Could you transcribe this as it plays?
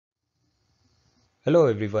Hello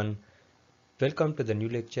everyone, welcome to the new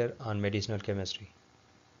lecture on medicinal chemistry.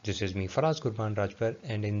 This is me Faraz Gurban Rajpar,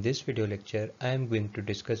 and in this video lecture I am going to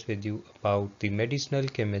discuss with you about the medicinal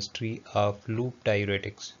chemistry of loop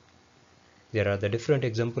diuretics. There are the different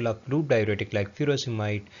examples of loop diuretic like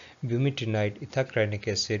furosemide, bumetanide, ethacrynic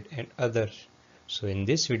acid and others. So in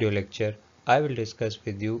this video lecture I will discuss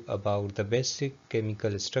with you about the basic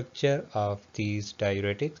chemical structure of these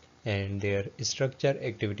diuretics and their structure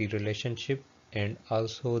activity relationship, and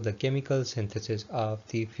also the chemical synthesis of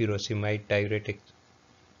the furosemide diuretics.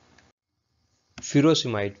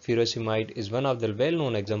 Furosemide is one of the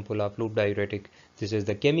well-known example of loop diuretic. This is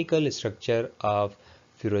the chemical structure of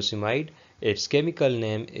furosemide. Its chemical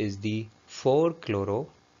name is the 4-chloro.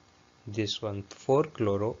 This one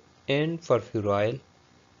 4-chloro N-furfuryl.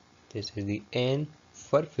 This is the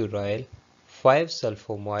N-furfuryl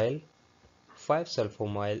 5-sulfoyl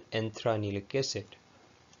anthranilic acid.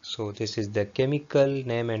 So this is the chemical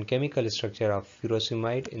name and chemical structure of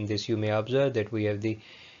furosemide. In this you may observe that we have the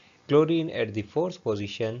chlorine at the 4th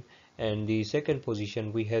position, and the 2nd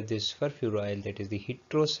position we have this furfuryl, that is the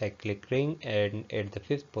heterocyclic ring, and at the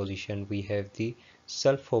 5th position we have the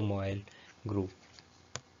sulfoyl group.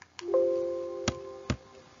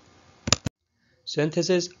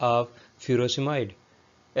 Synthesis of furosemide.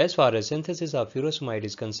 As far as synthesis of furosemide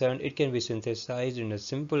is concerned, it can be synthesized in a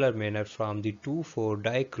simpler manner from the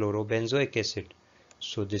 2,4-dichlorobenzoic acid.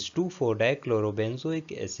 So this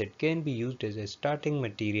 2,4-dichlorobenzoic acid can be used as a starting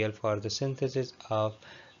material for the synthesis of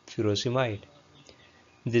furosemide.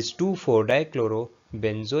 This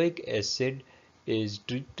 2,4-dichlorobenzoic acid is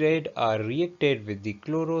treated or reacted with the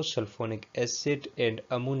chlorosulfonic acid and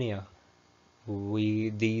ammonia.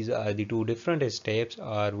 These are the two different steps,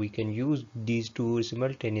 or we can use these two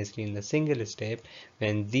simultaneously in the single step.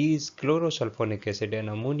 When these chlorosulfonic acid and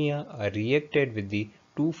ammonia are reacted with the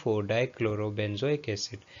 2,4-dichlorobenzoic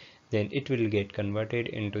acid, then it will get converted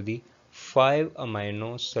into the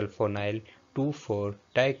 5-amino-sulfonyl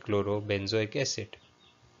 2,4-dichlorobenzoic acid.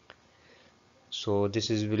 So this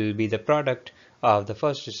will be the product of the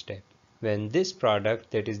first step. When this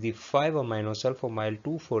product, that is the 5-amino-sulfonyl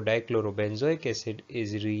 2,4-dichlorobenzoic acid,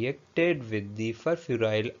 is reacted with the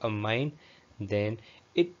furfuryl amine, then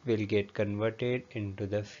it will get converted into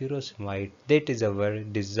the furosemide. That is our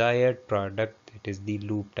desired product, that is the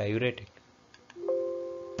loop diuretic.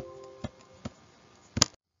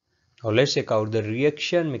 Now let's check out the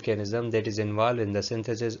reaction mechanism that is involved in the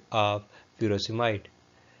synthesis of furosemide.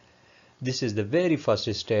 This is the very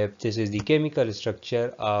first step. This is the chemical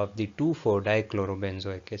structure of the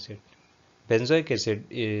 2,4-dichlorobenzoic acid. Benzoic acid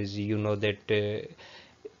is, you know, that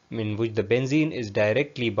in which the benzene is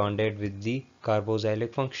directly bonded with the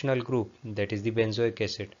carboxylic functional group, that is the benzoic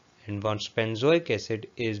acid. And once benzoic acid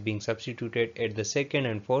is being substituted at the 2nd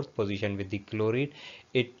and 4th position with the chlorine,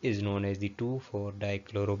 it is known as the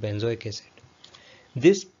 2,4-dichlorobenzoic acid.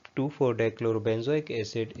 This 2,4-dichlorobenzoic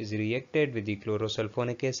acid is reacted with the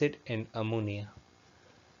chlorosulfonic acid and ammonia.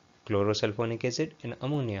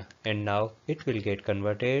 And now it will get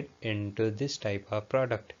converted into this type of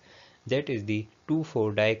product, that is the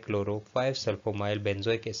 2,4-dichloro 5-sulfonyl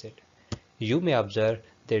benzoic acid. You may observe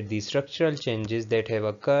that the structural changes that have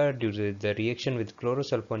occurred due to the reaction with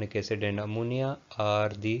chlorosulfonic acid and ammonia are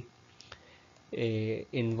the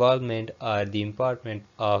involvement or the impartment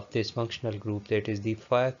of this functional group, that is the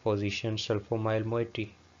 5-position sulfonyl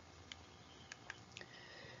moiety.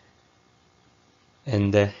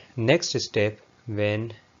 And the next step,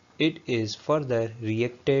 when it is further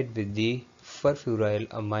reacted with the furfuryl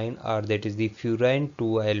amine, or that is the furan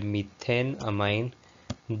 2-yl methane amine,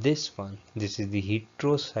 this is the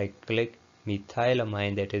heterocyclic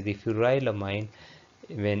methylamine, that is the furyl amine.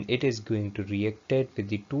 When it is going to reacted with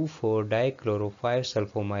the 2,4-dichloro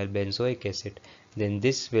 5-sulfonyl benzoic acid, then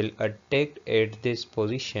this will attack at this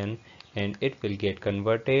position and it will get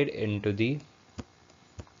converted into the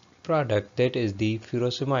product, that is the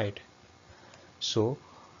furosemide. So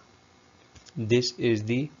this is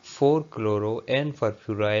the 4-chloro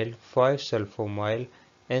N-furfuryl 5-sulfonyl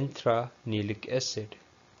anthranilic acid.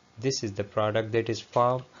 This is the product that is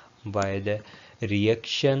formed by the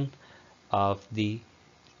reaction of the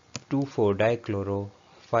 2,4-dichloro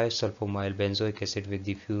 5-sulfonyl benzoic acid with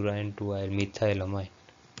the furan 2-yl methylamine.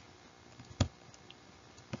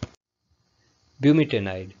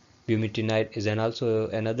 Bumetanide. Bumetanide is also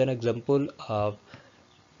another example of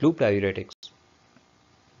loop diuretics.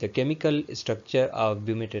 The chemical structure of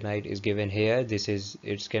bumetanide is given here. This is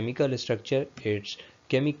its chemical structure. Its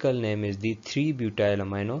chemical name is the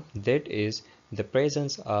 3-butylamino, that is the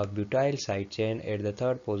presence of butyl side chain at the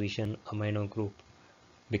 3rd position amino group.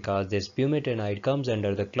 because this bumetanide comes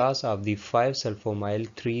under the class of the 5-sulfonyl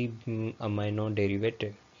 3-amino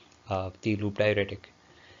derivative of the loop diuretic.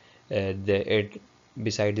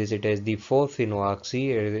 Beside this, it has the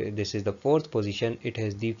 4-phenoxy. This is the fourth position. It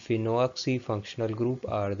has the phenoxy functional group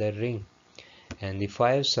or the ring. And the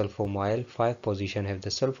 5-sulfonyl, 5 position have the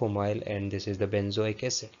sulfonyl, and this is the benzoic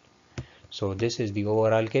acid. So this is the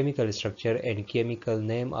overall chemical structure and chemical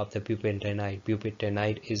name of the bumetanide.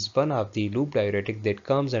 Bumetanide is one of the loop diuretic that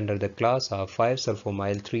comes under the class of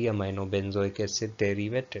 5-sulfonyl 3-amino benzoic acid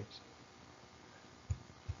derivatives.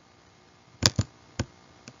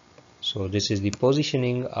 So this is the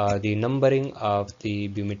positioning or the numbering of the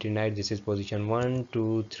bumetanide. This is position 1,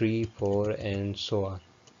 2, 3, 4 and so on.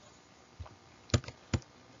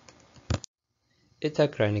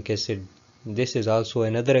 Ethacrynic acid. This is also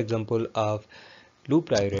another example of loop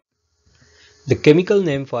diuretic. The chemical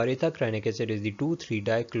name for ethacrynic acid is the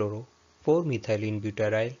 2,3-dichloro-4-methylene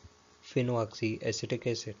butyryl phenoxyacetic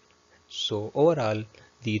acid. So overall,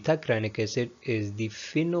 the ethacrynic acid is the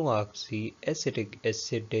phenoxyacetic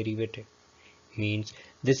acid derivative. Means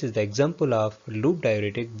this is the example of loop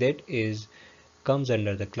diuretic that comes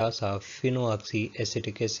under the class of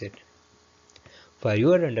phenoxyacetic acid. For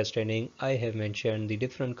your understanding, I have mentioned the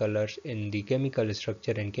different colors in the chemical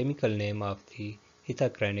structure and chemical name of the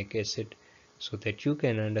ethacrynic acid so that you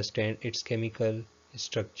can understand its chemical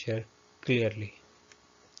structure clearly.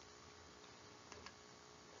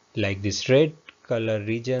 Like this red color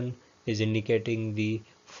region is indicating the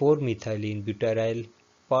 4-methylene butyryl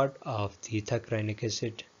part of the ethacrynic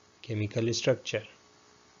acid chemical structure.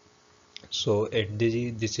 So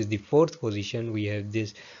this is the fourth position. We have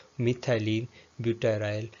this methylene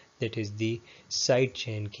butyryl, that is the side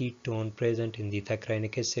chain ketone present in the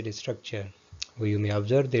ethacrynic acid structure. You may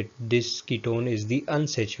observe that this ketone is the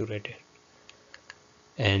unsaturated.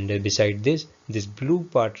 And beside this blue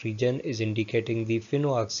part region is indicating the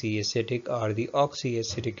phenoxyacetic or the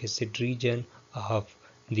oxyacetic acid region of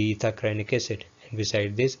the ethacrynic acid. And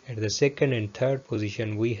beside this, at the second and third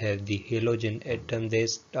position, we have the halogen atom.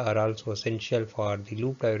 These are also essential for the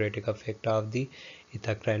loop diuretic effect of the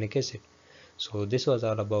ethacrynic acid. So this was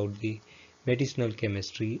all about the medicinal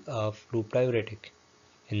chemistry of loop diuretic.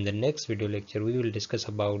 In the next video lecture, we will discuss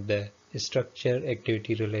about the structure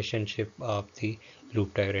activity relationship of the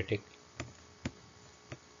loop diuretic.